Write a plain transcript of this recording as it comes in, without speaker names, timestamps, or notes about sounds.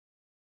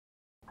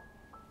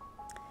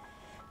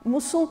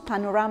Mosul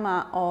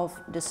Panorama of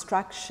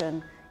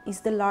Destruction is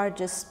the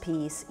largest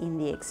piece in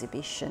the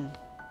exhibition,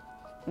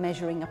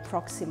 measuring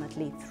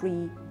approximately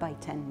 3 by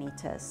 10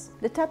 meters.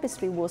 The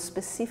tapestry was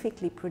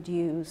specifically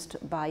produced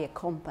by a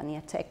company,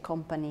 a tech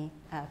company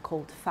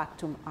called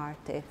Factum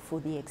Arte for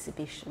the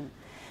exhibition,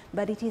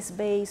 but it is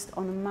based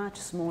on a much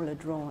smaller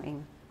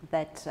drawing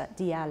that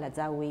the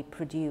al-Azzawi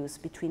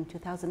produced between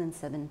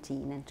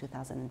 2017 and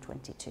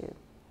 2022.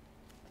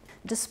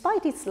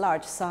 Despite its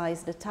large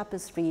size, the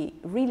tapestry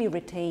really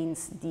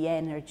retains the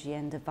energy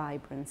and the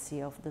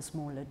vibrancy of the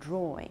smaller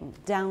drawing,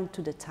 down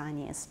to the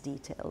tiniest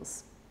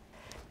details.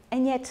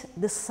 And yet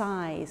the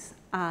size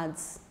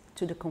adds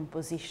to the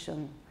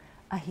composition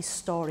a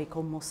historic,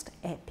 almost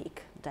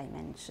epic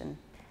dimension.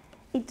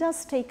 It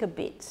does take a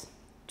bit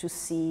to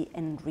see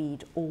and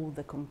read all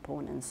the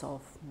components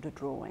of the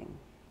drawing.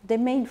 The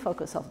main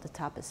focus of the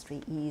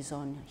tapestry is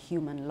on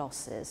human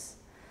losses.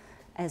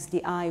 As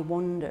the eye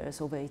wanders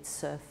over its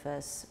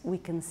surface, we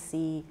can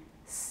see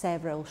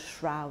several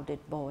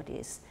shrouded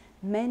bodies,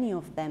 many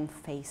of them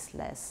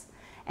faceless,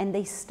 and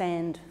they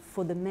stand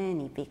for the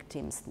many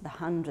victims, the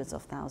hundreds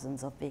of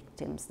thousands of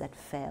victims that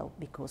fell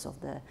because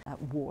of the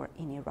war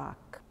in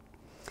Iraq.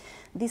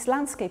 This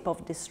landscape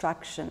of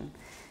destruction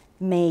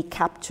may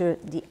capture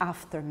the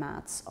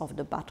aftermaths of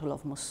the Battle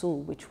of Mosul,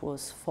 which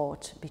was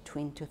fought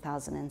between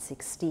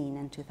 2016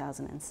 and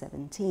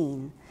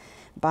 2017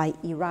 by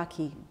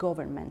Iraqi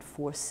government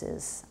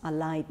forces,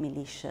 allied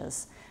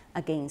militias,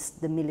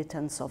 against the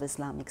militants of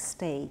Islamic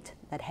State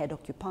that had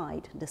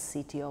occupied the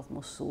city of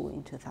Mosul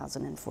in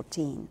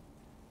 2014.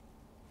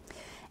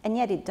 And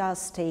yet it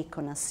does take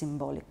on a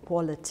symbolic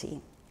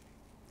quality,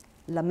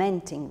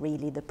 lamenting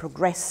really the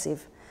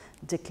progressive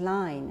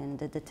decline and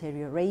the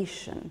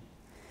deterioration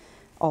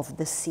of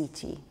the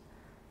city,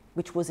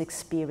 which was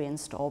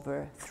experienced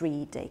over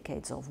 3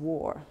 decades of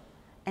war,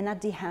 and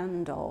at the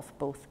hand of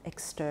both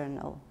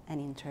external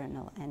and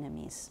internal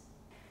enemies.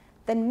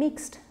 Then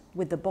mixed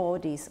with the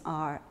bodies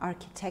are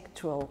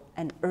architectural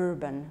and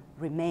urban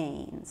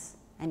remains,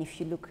 and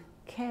if you look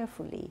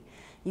carefully,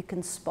 you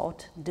can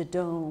spot the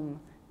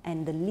dome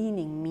and the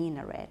leaning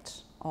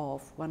minaret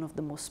of one of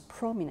the most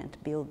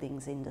prominent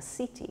buildings in the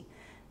city,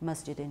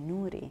 Masjid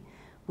al-Nuri,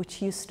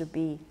 which used to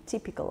be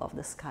typical of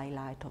the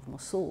skylight of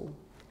Mosul.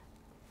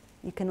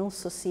 You can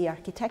also see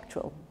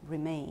architectural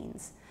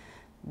remains,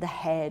 the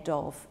head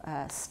of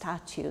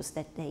statues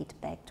that date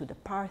back to the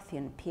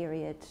Parthian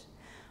period,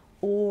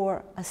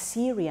 or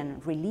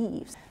Assyrian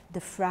reliefs, the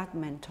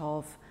fragment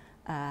of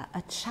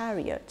a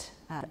chariot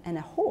and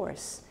a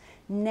horse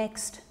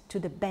next to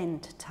the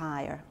bent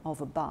tire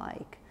of a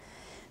bike,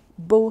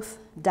 both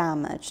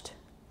damaged,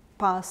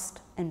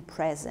 past and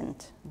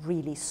present,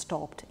 really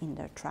stopped in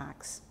their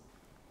tracks.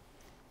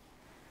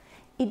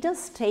 It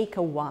does take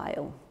a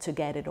while to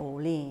get it all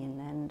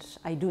in, and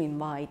I do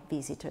invite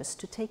visitors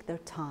to take their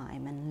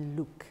time and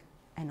look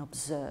and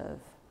observe,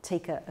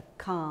 take a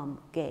calm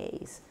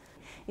gaze.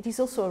 It is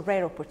also a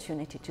rare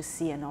opportunity to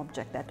see an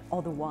object that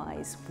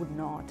otherwise would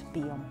not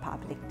be on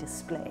public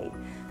display,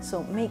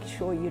 so make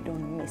sure you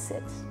don't miss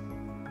it.